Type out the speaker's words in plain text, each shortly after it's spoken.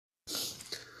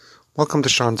Welcome to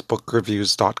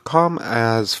Sean'sBookReviews.com.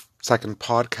 As second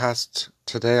podcast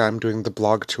today, I'm doing the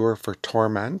blog tour for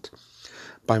Torment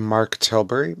by Mark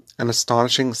Tilbury, an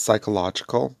astonishing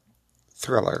psychological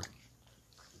thriller.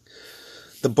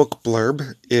 The book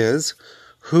blurb is,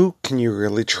 "Who can you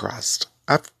really trust?"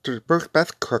 After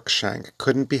Beth Cruikshank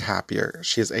couldn't be happier.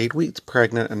 She is 8 weeks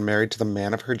pregnant and married to the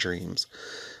man of her dreams.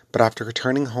 But after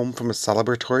returning home from a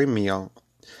celebratory meal,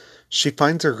 she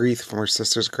finds a wreath from her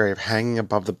sister's grave hanging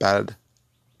above the bed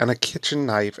and a kitchen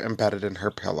knife embedded in her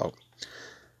pillow.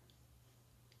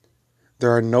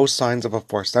 There are no signs of a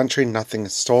forced entry, nothing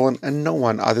is stolen, and no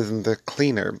one other than the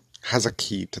cleaner has a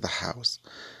key to the house.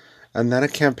 And then a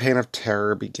campaign of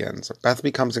terror begins. Beth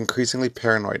becomes increasingly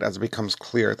paranoid as it becomes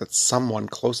clear that someone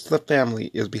close to the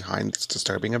family is behind these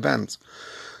disturbing events.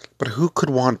 But who could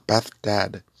want Beth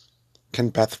dead? Can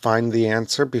Beth find the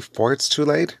answer before it's too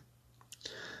late?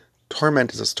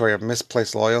 Torment is a story of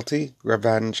misplaced loyalty,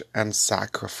 revenge, and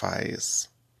sacrifice.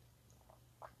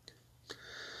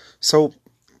 So,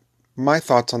 my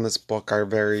thoughts on this book are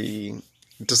very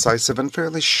decisive and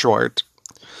fairly short.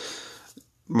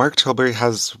 Mark Tilbury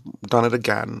has done it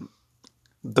again.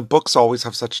 The books always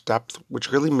have such depth,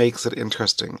 which really makes it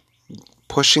interesting,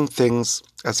 pushing things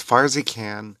as far as he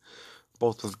can,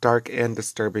 both with dark and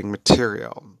disturbing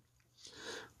material.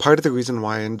 Part of the reason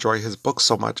why I enjoy his books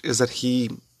so much is that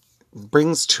he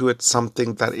brings to it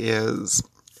something that is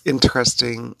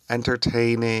interesting,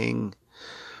 entertaining,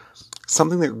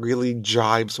 something that really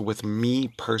jives with me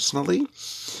personally.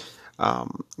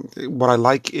 What I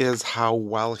like is how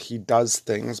well he does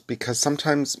things, because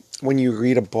sometimes when you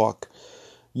read a book,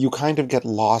 you kind of get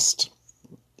lost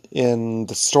in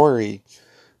the story.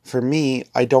 For me,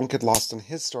 I don't get lost in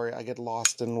his story. I get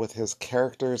lost in with his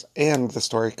characters and the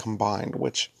story combined,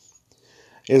 which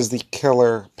is the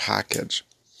killer package.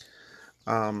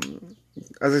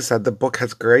 As I said, the book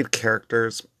has great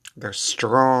characters. They're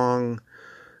strong.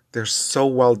 They're so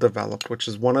well developed, which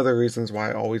is one of the reasons why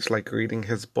I always like reading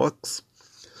his books.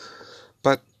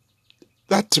 But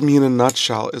that, to me, in a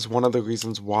nutshell, is one of the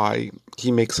reasons why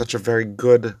he makes such a very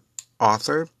good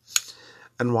author,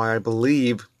 and why I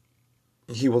believe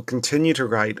he will continue to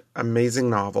write amazing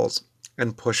novels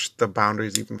and push the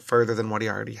boundaries even further than what he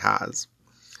already has.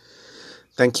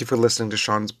 Thank you for listening to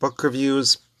Sean's Book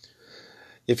Reviews.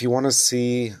 If you want to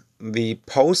see the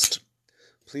post,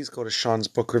 please go to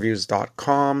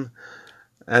Sean'sBookReviews.com.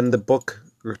 And the book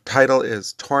title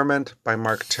is Torment by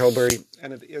Mark Tilbury,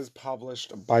 and it is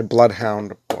published by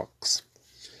Bloodhound Books.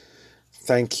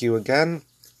 Thank you again.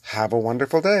 Have a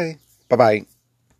wonderful day. Bye-bye.